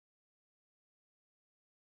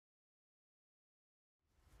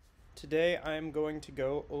Today I'm going to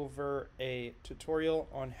go over a tutorial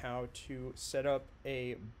on how to set up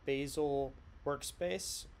a Bazel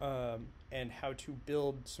workspace and how to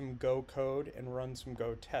build some Go code and run some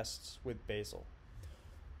Go tests with Bazel.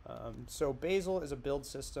 So Bazel is a build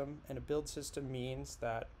system, and a build system means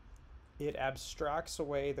that it abstracts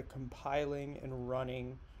away the compiling and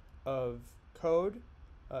running of code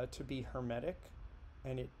to be hermetic,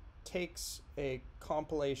 and it takes a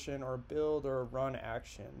compilation or a build or a run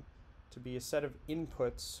action to be a set of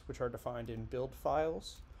inputs which are defined in build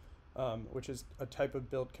files, which is a type of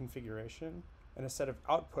build configuration, and a set of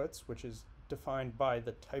outputs which is defined by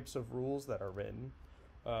the types of rules that are written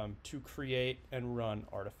to create and run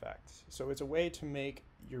artifacts. So it's a way to make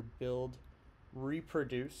your build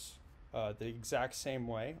reproduce the exact same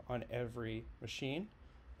way on every machine,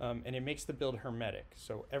 and it makes the build hermetic.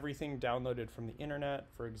 So everything downloaded from the internet,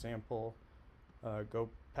 for example, go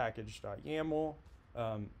package.yaml,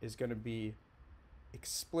 is going to be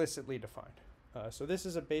explicitly defined. So this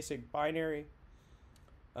is a basic binary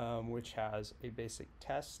which has a basic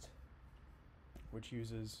test which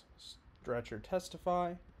uses stretch or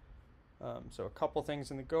testify. So a couple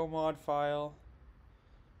things in the Go mod file.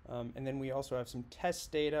 And then we also have some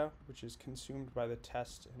test data which is consumed by the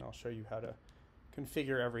test, and I'll show you how to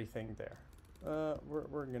configure everything there.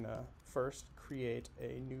 We're going to first create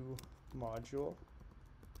a new module.bazel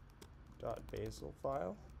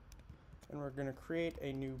file, and we're going to create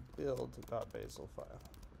a new build.bazel file.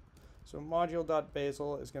 So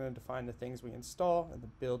module.bazel is going to define the things we install, and the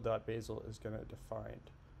build.bazel is going to define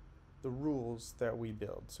the rules that we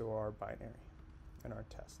build, so our binary and our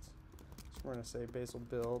tests. So we're going to say Bazel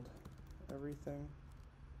build everything.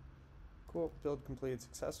 Cool, build completed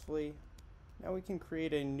successfully. Now we can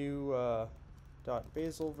create a new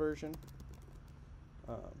 .bazel version,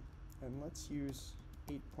 and let's use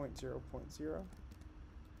 8.0.0.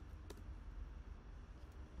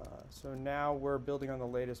 So now we're building on the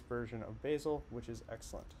latest version of Bazel, which is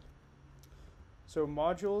excellent. So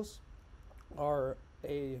modules are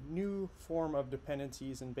a new form of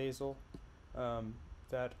dependencies in Bazel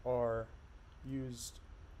that are used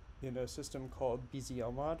in a system called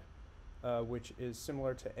Bzlmod, which is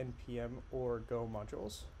similar to NPM or Go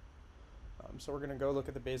modules. So we're going to go look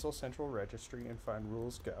at the Bazel Central Registry and find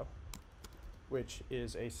rules Go, which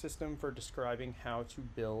is a system for describing how to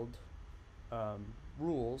build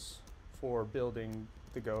rules for building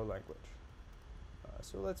the Go language.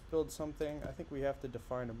 So let's build something. I think we have to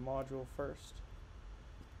define a module first.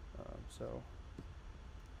 So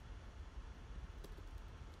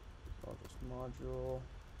I'll just module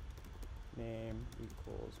name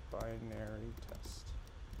equals binary test.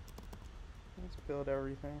 Let's build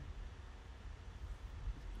everything.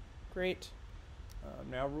 Great.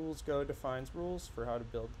 Now rules Go defines rules for how to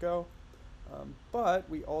build Go, but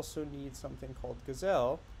we also need something called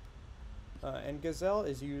gazelle, and gazelle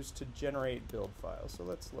is used to generate build files. So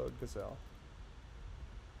let's load gazelle.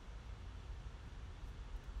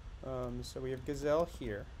 So we have gazelle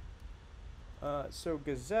here. So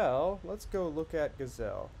gazelle, let's go look at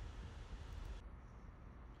gazelle.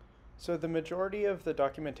 So the majority of the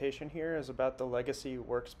documentation here is about the legacy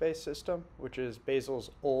workspace system, which is Bazel's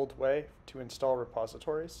old way to install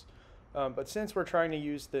repositories. But since we're trying to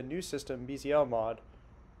use the new system, Bzlmod,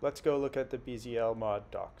 let's go look at the Bzlmod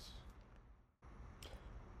docs.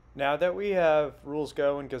 Now that we have rules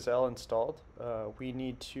Go and Gazelle installed, we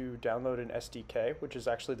need to download an SDK, which is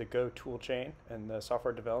actually the Go toolchain and the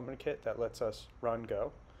software development kit that lets us run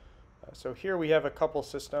Go. So here we have a couple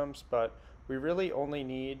systems, but we really only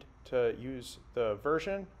need to use the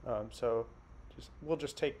version. We'll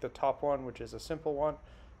just take the top one, which is a simple one,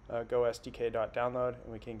 go sdk.download,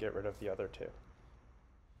 and we can get rid of the other two.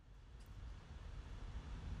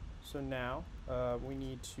 So now we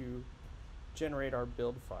need to generate our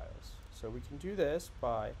build files. So we can do this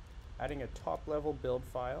by adding a top level build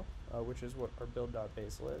file, which is what our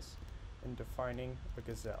build.bazel is, and defining a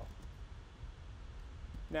gazelle.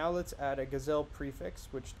 Now let's add a gazelle prefix,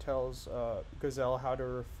 which tells gazelle how to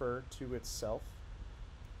refer to itself.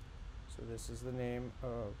 So this is the name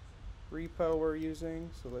of repo we're using,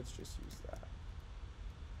 so let's just use that.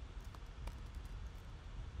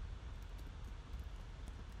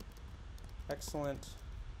 Excellent.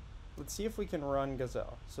 Let's see if we can run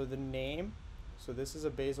gazelle. So the name, so this is a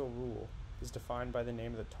Bazel rule, is defined by the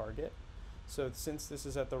name of the target. So since this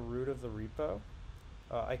is at the root of the repo,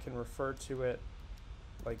 I can refer to it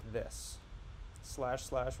like this,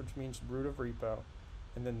 // which means root of repo,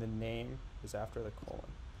 and then the name is after the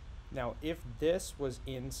colon. Now if this was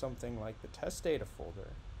in something like the test data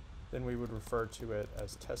folder, then we would refer to it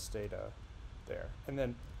as test data there. And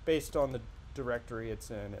then based on the directory it's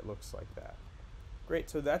in, it looks like that. Great,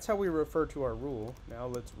 so that's how we refer to our rule. Now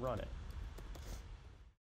let's run it.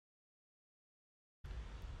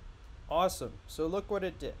 Awesome, so look what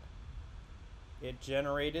it did. It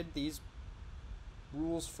generated these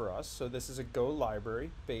rules for us. So this is a Go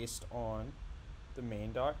library based on the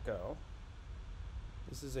main.go.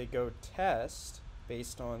 This is a Go test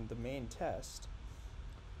based on the main test.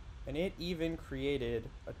 And it even created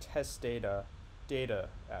a test data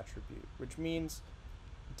attribute, which means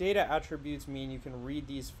data attributes mean you can read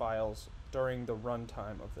these files during the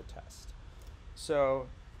runtime of the test. So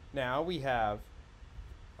now we have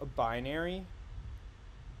a binary,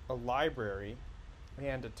 a library,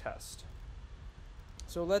 and a test.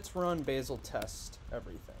 So let's run Bazel test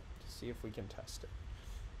everything to see if we can test it.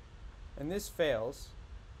 And this fails,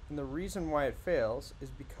 and the reason why it fails is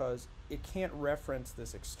because it can't reference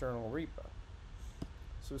this external repo.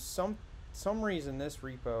 So some reason this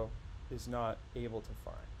repo is not able to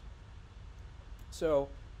find. So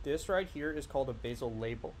this right here is called a Bazel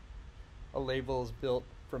label. A label is built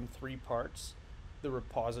from 3 parts: the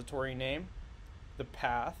repository name, the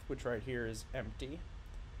path, which right here is empty,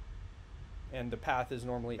 and the path is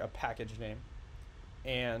normally a package name,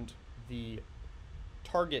 and the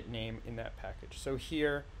target name in that package. So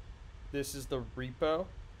here, this is the repo,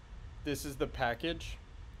 this is the package,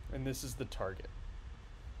 and this is the target.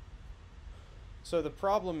 So the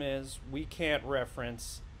problem is we can't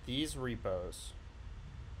reference these repos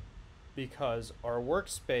because our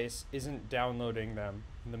workspace isn't downloading them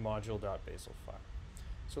in the module.bazel file.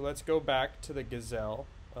 So let's go back to the Gazelle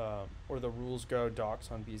or the rules go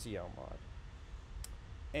docs on Bzlmod.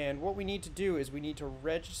 And what we need to do is we need to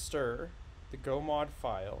register the GoMod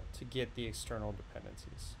file to get the external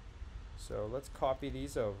dependencies. So let's copy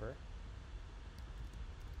these over.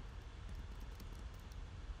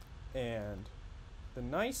 And the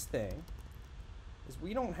nice thing is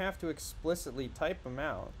we don't have to explicitly type them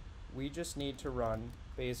out. We just need to run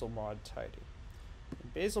Bzlmod tidy.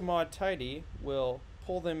 And Bzlmod tidy will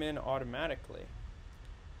pull them in automatically.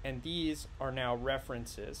 And these are now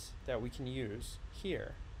references that we can use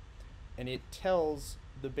here. And it tells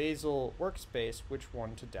the Bazel workspace which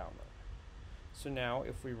one to download. So now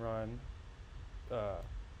if we run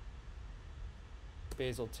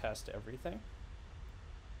Bazel test everything,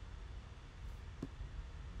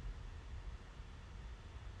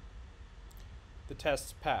 the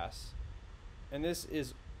tests pass. And this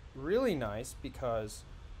is really nice because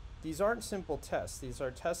these aren't simple tests. These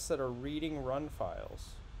are tests that are reading run files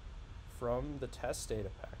from the test data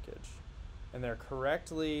package, and they're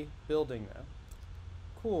correctly building them.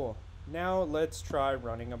 Cool. Now let's try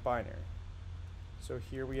running a binary. So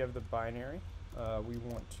here we have the binary. We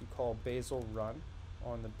want to call Bazel run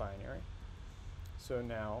on the binary. So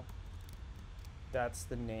now that's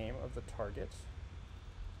the name of the target.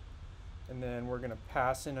 And then we're going to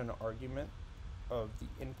pass in an argument of the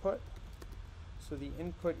input. So the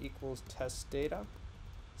input equals test data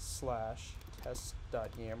slash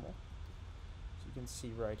test.yaml. So you can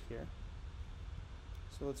see right here.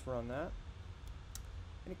 So let's run that.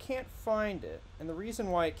 And it can't find it. And the reason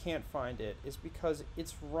why it can't find it is because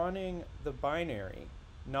it's running the binary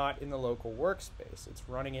not in the local workspace. It's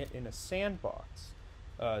running it in a sandbox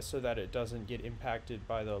so that it doesn't get impacted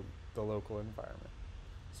by the local environment.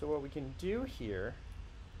 So what we can do here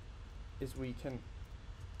is we can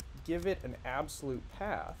give it an absolute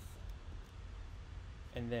path,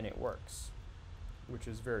 and then it works, which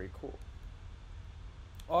is very cool.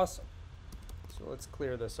 Awesome. So let's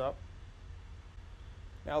clear this up.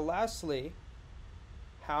 Now lastly,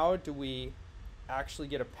 how do we actually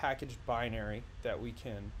get a packaged binary that we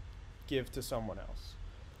can give to someone else?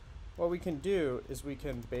 What we can do is we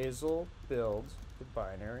can Bazel build the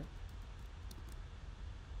binary,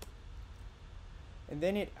 and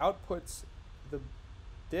then it outputs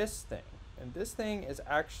this thing, and this thing is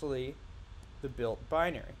actually the built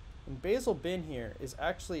binary. And Bazel bin here is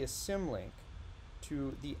actually a symlink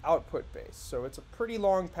to the output base. So it's a pretty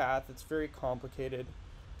long path, it's very complicated,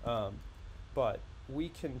 but we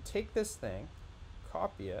can take this thing,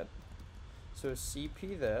 copy it, so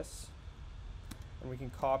cp this, and we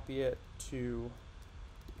can copy it to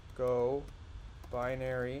Go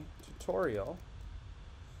binary tutorial.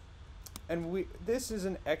 And this is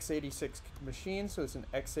an x86 machine, so it's an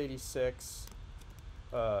x86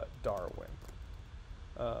 Darwin.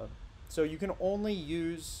 So you can only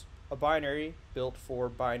use a binary built for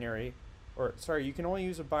you can only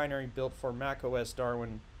use a binary built for macOS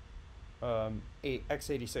Darwin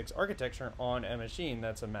x86 architecture on a machine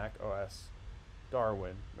that's a macOS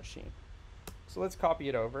Darwin machine. So let's copy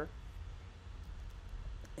it over.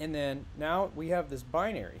 And then now we have this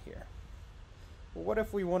binary here. Well, what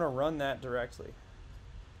if we want to run that directly?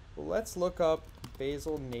 Well, let's look up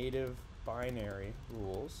Bazel native binary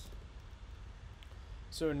rules.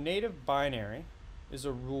 So native binary is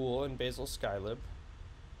a rule in Bazel skylib.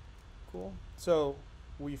 Cool. So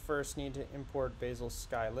we first need to import Bazel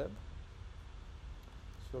skylib.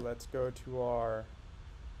 So let's go to our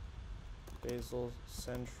Bazel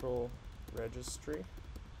central registry.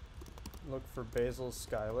 Look for Bazel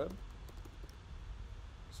skylib.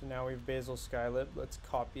 So now we have Bazel skylib. Let's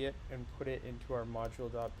copy it and put it into our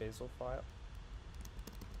module.bazel file.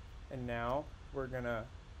 And now we're going to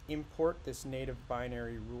import this native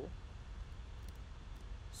binary rule.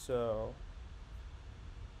 So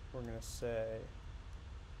we're going to say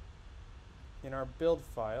in our build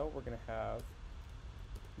file, we're going to have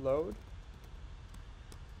load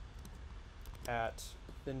at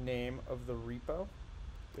the name of the repo,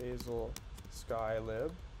 Bazel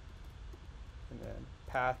skylib, and then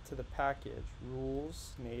path to the package,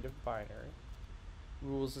 rules native binary.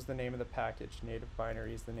 Rules is the name of the package, native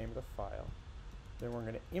binary is the name of the file. Then we're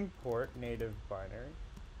going to import native binary.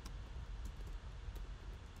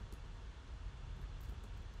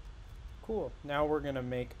 Cool. Now we're going to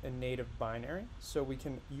make a native binary so we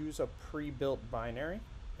can use a pre-built binary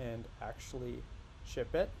and actually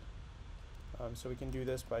ship it. So we can do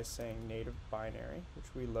this by saying native binary, which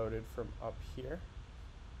we loaded from up here.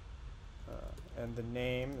 And the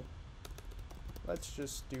name, let's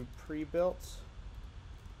just do pre-built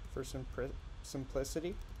for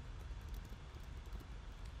simplicity.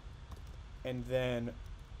 And then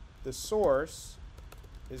the source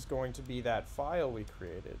is going to be that file we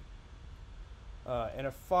created. And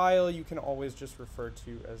a file you can always just refer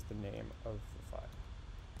to as the name of the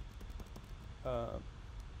file.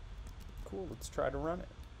 Cool, let's try to run it.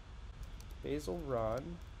 Bazel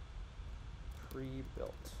run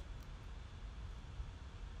pre-built.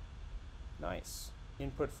 Nice.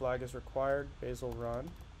 Input flag is required. Bazel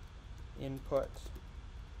run input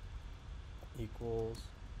equals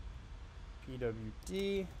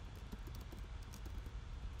pwd.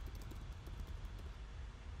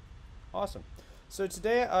 Awesome. So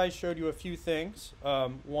today I showed you a few things.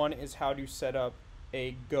 One is how to set up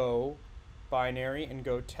a Go binary and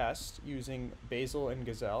Go test using Bazel and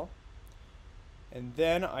Gazelle. And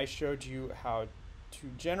then I showed you how to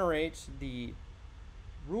generate the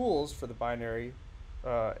rules for the binary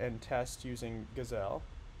and test using Gazelle.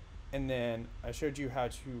 And then I showed you how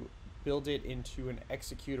to build it into an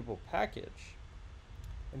executable package.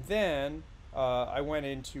 And then I went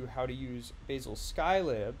into how to use Bazel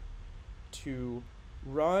skylib to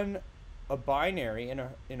run a binary in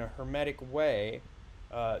a hermetic way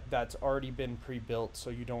that's already been pre-built, so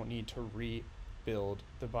you don't need to rebuild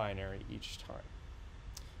the binary each time.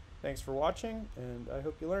 Thanks for watching, and I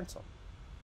hope you learned something.